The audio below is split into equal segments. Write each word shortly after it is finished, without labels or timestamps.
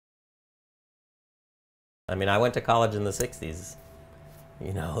I mean, I went to college in the 60s.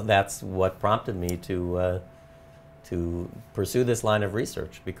 You know, that's what prompted me to pursue this line of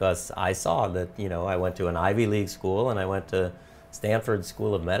research, because I saw that, you know, I went to an Ivy League school and I went to Stanford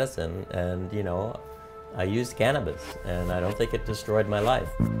School of Medicine, and, you know, I used cannabis, and I don't think it destroyed my life.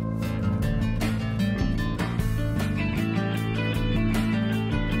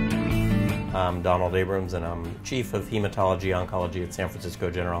 I'm Donald Abrams, and I'm Chief of Hematology and Oncology at San Francisco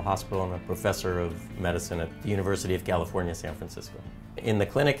General Hospital and a Professor of Medicine at the University of California, San Francisco. In the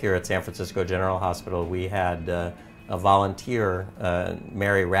clinic here at San Francisco General Hospital, we had a volunteer,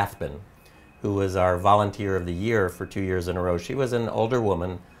 Mary Rathbun, who was our Volunteer of the Year for 2 years in a row. She was an older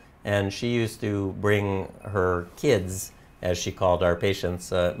woman, and she used to bring her kids, as she called our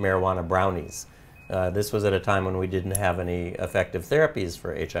patients, marijuana brownies. This was at a time when we didn't have any effective therapies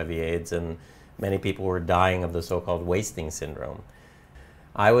for HIV/AIDS, and many people were dying of the so-called wasting syndrome.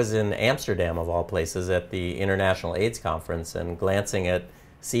 I was in Amsterdam, of all places, at the International AIDS Conference, and glancing at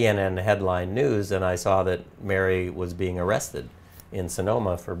CNN headline news, and I saw that Mary was being arrested in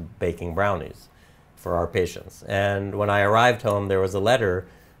Sonoma for baking brownies for our patients. And when I arrived home, there was a letter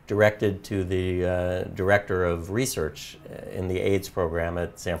directed to the Director of Research in the AIDS program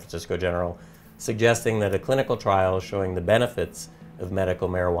at San Francisco General, suggesting that a clinical trial showing the benefits of medical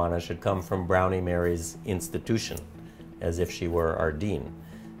marijuana should come from Brownie Mary's institution, as if she were our dean.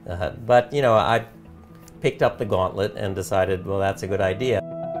 But, you know, I picked up the gauntlet and decided, well, that's a good idea.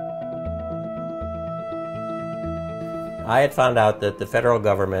 I had found out that the federal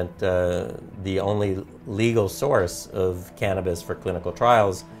government, the only legal source of cannabis for clinical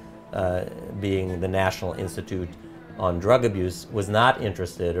trials, being the National Institute on Drug Abuse, was not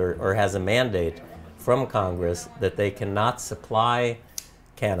interested or has a mandate from Congress that they cannot supply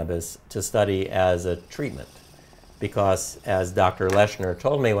cannabis to study as a treatment. Because, as Dr. Leshner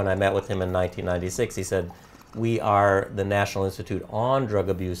told me when I met with him in 1996, he said, we are the National Institute on Drug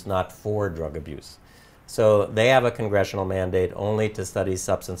Abuse, not for drug abuse. So they have a congressional mandate only to study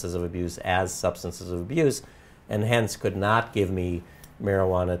substances of abuse as substances of abuse, and hence could not give me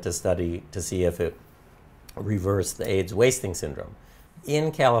marijuana to study to see if it reversed the AIDS wasting syndrome.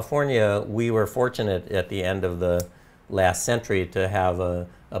 In California, we were fortunate at the end of the last century to have a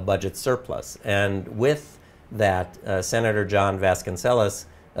budget surplus. And with that, Senator John Vasconcellos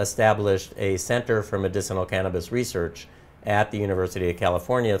established a Center for Medicinal Cannabis Research at the University of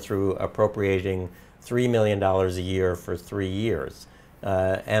California through appropriating $3 million a year for 3 years.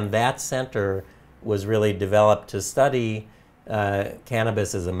 And that center was really developed to study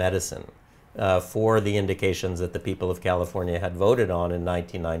cannabis as a medicine for the indications that the people of California had voted on in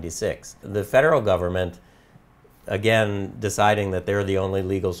 1996. The federal government, again, deciding that they're the only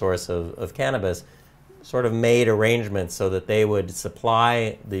legal source of cannabis, sort of made arrangements so that they would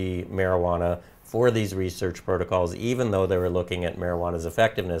supply the marijuana for these research protocols, even though they were looking at marijuana's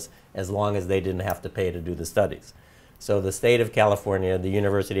effectiveness, as long as they didn't have to pay to do the studies. So the state of California, the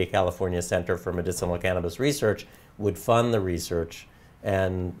University of California Center for Medicinal Cannabis Research, would fund the research,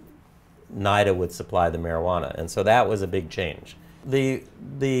 and NIDA would supply the marijuana. And so that was a big change.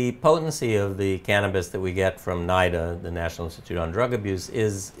 The potency of the cannabis that we get from NIDA, the National Institute on Drug Abuse,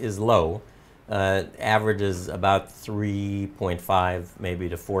 is low. Averages about 3.5, maybe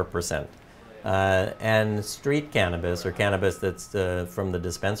to 4%. And street cannabis, or cannabis that's from the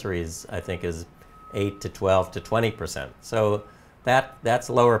dispensaries, I think is 8 to 12 to 20%. So that's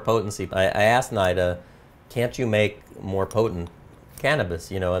lower potency. I asked NIDA, can't you make more potent cannabis?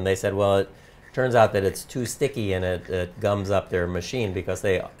 You know, and they said, well, it turns out that it's too sticky and it gums up their machine, because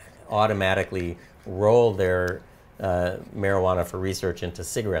they automatically roll their marijuana for research into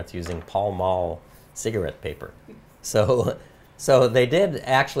cigarettes using Pall Mall cigarette paper. So they did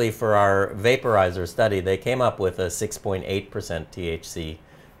actually, for our vaporizer study, they came up with a 6.8%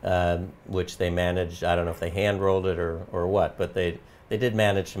 THC, which they managed, I don't know if they hand rolled it or what, but they did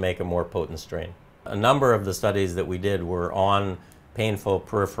manage to make a more potent strain. A number of the studies that we did were on painful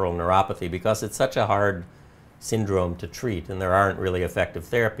peripheral neuropathy, because it's such a hard syndrome to treat and there aren't really effective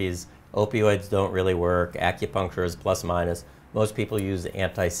therapies. Opioids don't really work, acupuncture is plus minus. Most people use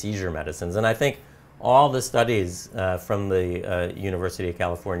anti-seizure medicines. And I think all the studies from the University of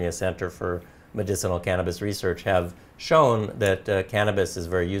California Center for Medicinal Cannabis Research have shown that cannabis is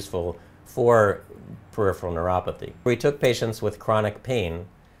very useful for peripheral neuropathy. We took patients with chronic pain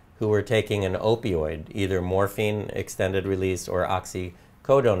who were taking an opioid, either morphine extended release or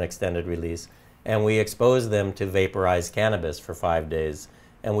oxycodone extended release, and we exposed them to vaporized cannabis for 5 days.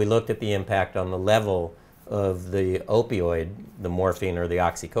 And we looked at the impact on the level of the opioid, the morphine or the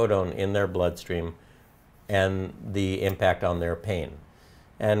oxycodone, in their bloodstream, and the impact on their pain.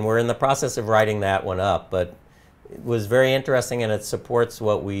 And we're in the process of writing that one up, but it was very interesting, and it supports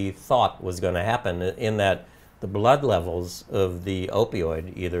what we thought was going to happen, in that the blood levels of the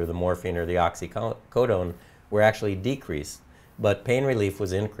opioid, either the morphine or the oxycodone, were actually decreased, but pain relief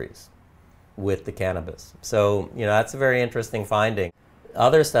was increased with the cannabis. So, that's a very interesting finding.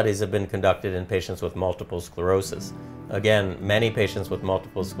 Other studies have been conducted in patients with multiple sclerosis. Again, many patients with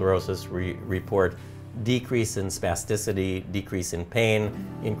multiple sclerosis report decrease in spasticity, decrease in pain,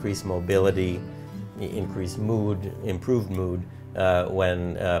 increased mobility, increased mood, improved mood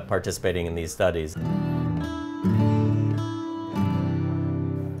when participating in these studies.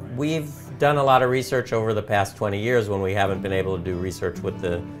 We've done a lot of research over the past 20 years when we haven't been able to do research with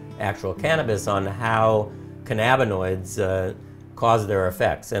the actual cannabis on how cannabinoids cause their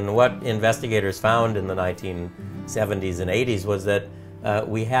effects. And what investigators found in the 1970s and 80s was that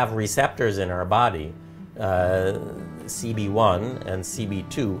we have receptors in our body, CB1 and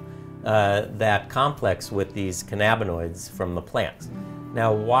CB2, that complex with these cannabinoids from the plants.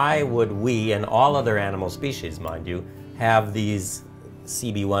 Now, why would we, and all other animal species, mind you, have these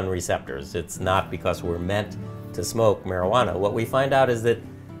CB1 receptors? It's not because we're meant to smoke marijuana. What we find out is that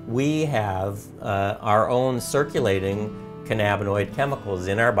we have our own circulating cannabinoid chemicals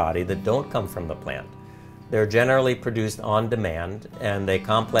in our body that don't come from the plant. They're generally produced on demand, and they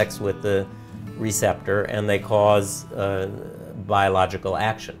complex with the receptor, and they cause biological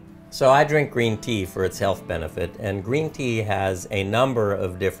action. So I drink green tea for its health benefit, and green tea has a number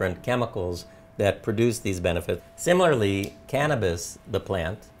of different chemicals that produce these benefits. Similarly, cannabis, the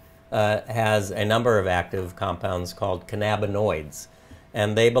plant, has a number of active compounds called cannabinoids,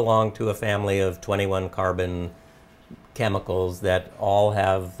 and they belong to a family of 21 carbon chemicals that all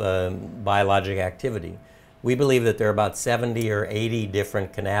have biologic activity. We believe that there are about 70 or 80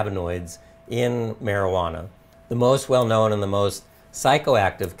 different cannabinoids in marijuana. The most well-known and the most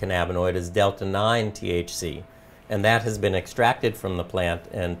psychoactive cannabinoid is delta-9 THC, and that has been extracted from the plant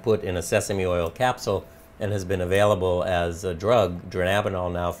and put in a sesame oil capsule and has been available as a drug,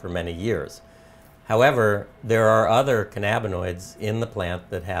 dronabinol, now for many years. However, there are other cannabinoids in the plant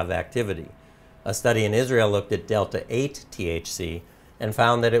that have activity. A study in Israel looked at delta-8 THC and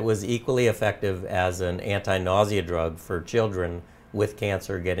found that it was equally effective as an anti-nausea drug for children with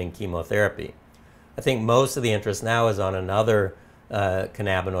cancer getting chemotherapy. I think most of the interest now is on another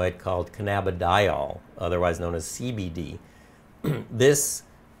cannabinoid called cannabidiol, otherwise known as CBD. This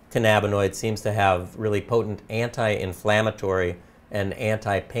cannabinoid seems to have really potent anti-inflammatory and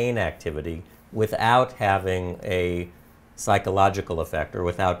anti-pain activity without having a psychological effect or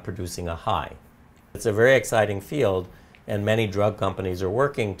without producing a high. It's a very exciting field, and many drug companies are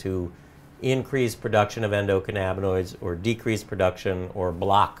working to increase production of endocannabinoids or decrease production or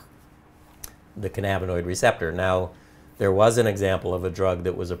block the cannabinoid receptor. Now, there was an example of a drug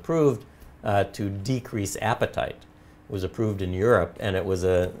that was approved to decrease appetite. It was approved in Europe, and it was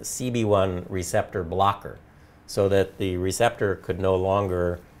a CB1 receptor blocker, so that the receptor could no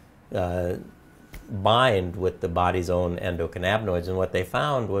longer bind with the body's own endocannabinoids. And what they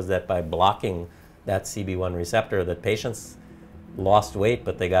found was that by blocking that CB1 receptor, that patients lost weight,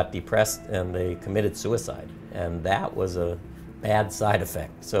 but they got depressed and they committed suicide. And that was a bad side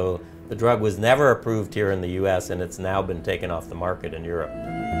effect. So the drug was never approved here in the US, and it's now been taken off the market in Europe.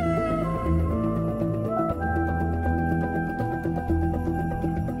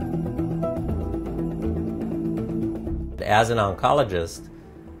 As an oncologist,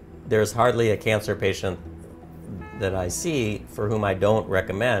 there's hardly a cancer patient that I see for whom I don't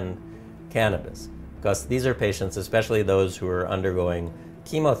recommend cannabis, because these are patients, especially those who are undergoing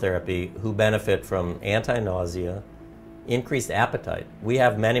chemotherapy, who benefit from anti-nausea, increased appetite. We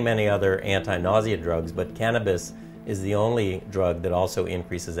have many, many other anti-nausea drugs, but cannabis is the only drug that also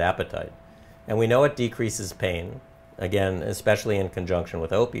increases appetite. And we know it decreases pain, again, especially in conjunction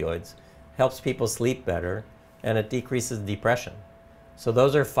with opioids, helps people sleep better, and it decreases depression. So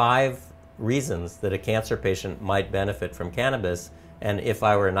those are 5 reasons that a cancer patient might benefit from cannabis, and if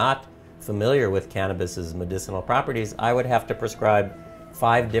I were not familiar with cannabis's medicinal properties, I would have to prescribe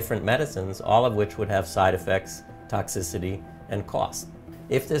 5 different medicines, all of which would have side effects, toxicity, and cost.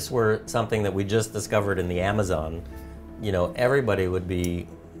 If this were something that we just discovered in the Amazon, everybody would be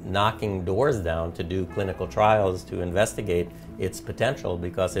knocking doors down to do clinical trials to investigate its potential,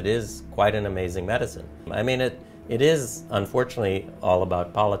 because it is quite an amazing medicine. I mean, it is unfortunately all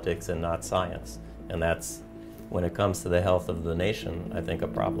about politics and not science, and that's, when it comes to the health of the nation, I think, a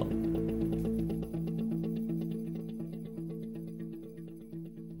problem.